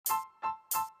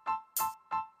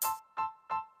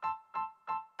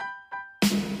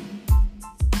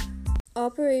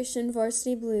Operation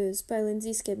Varsity Blues by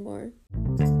Lindsay Skidmore.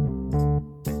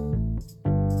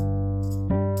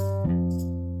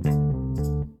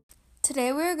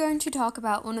 Today we are going to talk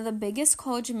about one of the biggest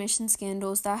college admission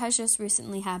scandals that has just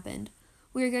recently happened.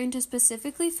 We are going to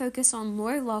specifically focus on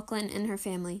Lori Loughlin and her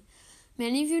family.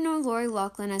 Many of you know Lori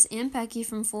Loughlin as Aunt Becky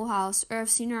from Full House or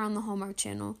have seen her on the Hallmark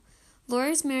Channel.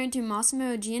 Lori is married to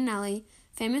Massimo Gianelli,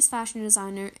 famous fashion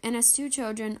designer, and has two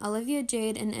children, Olivia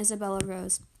Jade and Isabella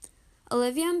Rose.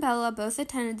 Olivia and Bella both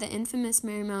attended the infamous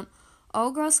Marymount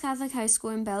All-Girls Catholic High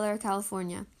School in Bel Air,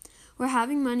 California, where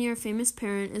having money or a famous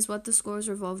parent is what the scores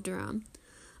revolved around.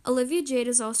 Olivia Jade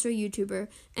is also a YouTuber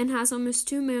and has almost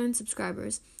 2 million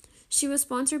subscribers. She was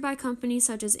sponsored by companies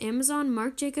such as Amazon,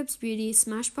 Marc Jacobs Beauty,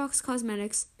 Smashbox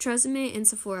Cosmetics, Tresemme, and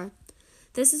Sephora.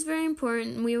 This is very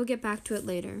important and we will get back to it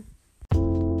later.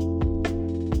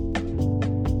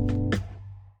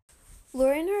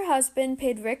 Lori and her husband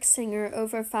paid Rick Singer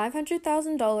over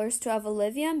 $500,000 to have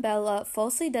Olivia and Bella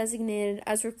falsely designated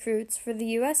as recruits for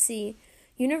the USC,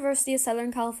 University of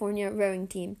Southern California, rowing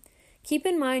team. Keep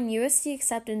in mind, USC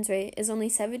acceptance rate is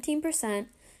only 17%,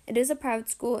 it is a private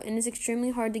school, and is extremely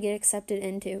hard to get accepted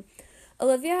into.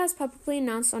 Olivia has publicly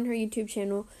announced on her YouTube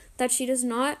channel that she does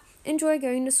not enjoy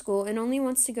going to school and only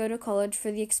wants to go to college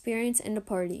for the experience and to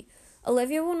party.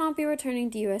 Olivia will not be returning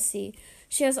to USC.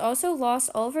 She has also lost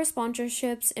all of her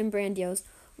sponsorships and brand deals.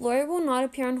 Lori will not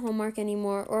appear on Hallmark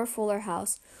anymore or Fuller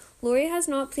House. Lori has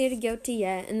not pleaded guilty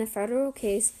yet in the federal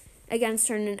case against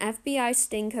her in an FBI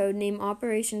sting code named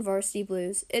Operation Varsity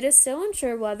Blues. It is still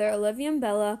unsure whether Olivia and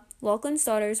Bella, Loughlin's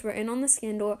daughters, were in on the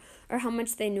scandal or how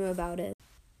much they knew about it.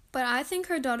 But I think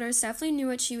her daughters definitely knew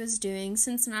what she was doing,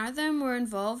 since neither of them were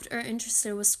involved or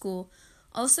interested with school.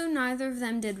 Also, neither of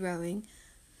them did rowing.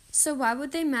 So why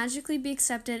would they magically be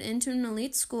accepted into an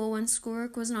elite school when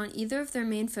schoolwork was not either of their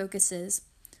main focuses?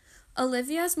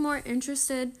 Olivia is more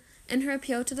interested in her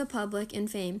appeal to the public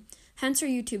and fame, hence her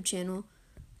YouTube channel.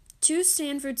 Two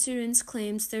Stanford students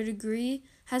claims their degree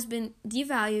has been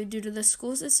devalued due to the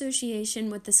school's association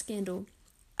with the scandal.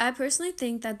 I personally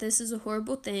think that this is a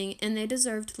horrible thing and they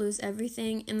deserve to lose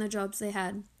everything in the jobs they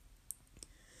had.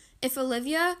 If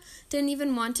Olivia didn't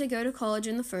even want to go to college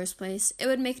in the first place, it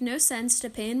would make no sense to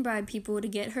pay and bribe people to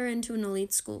get her into an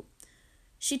elite school.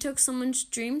 She took someone's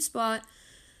dream spot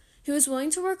who was willing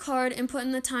to work hard and put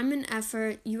in the time and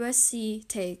effort USC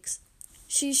takes.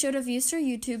 She should have used her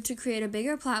YouTube to create a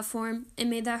bigger platform and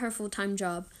made that her full-time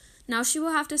job. Now she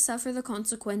will have to suffer the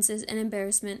consequences and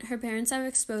embarrassment her parents have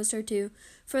exposed her to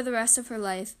for the rest of her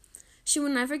life. She will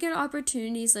never get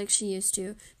opportunities like she used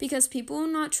to, because people will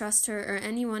not trust her or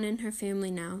anyone in her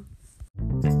family now.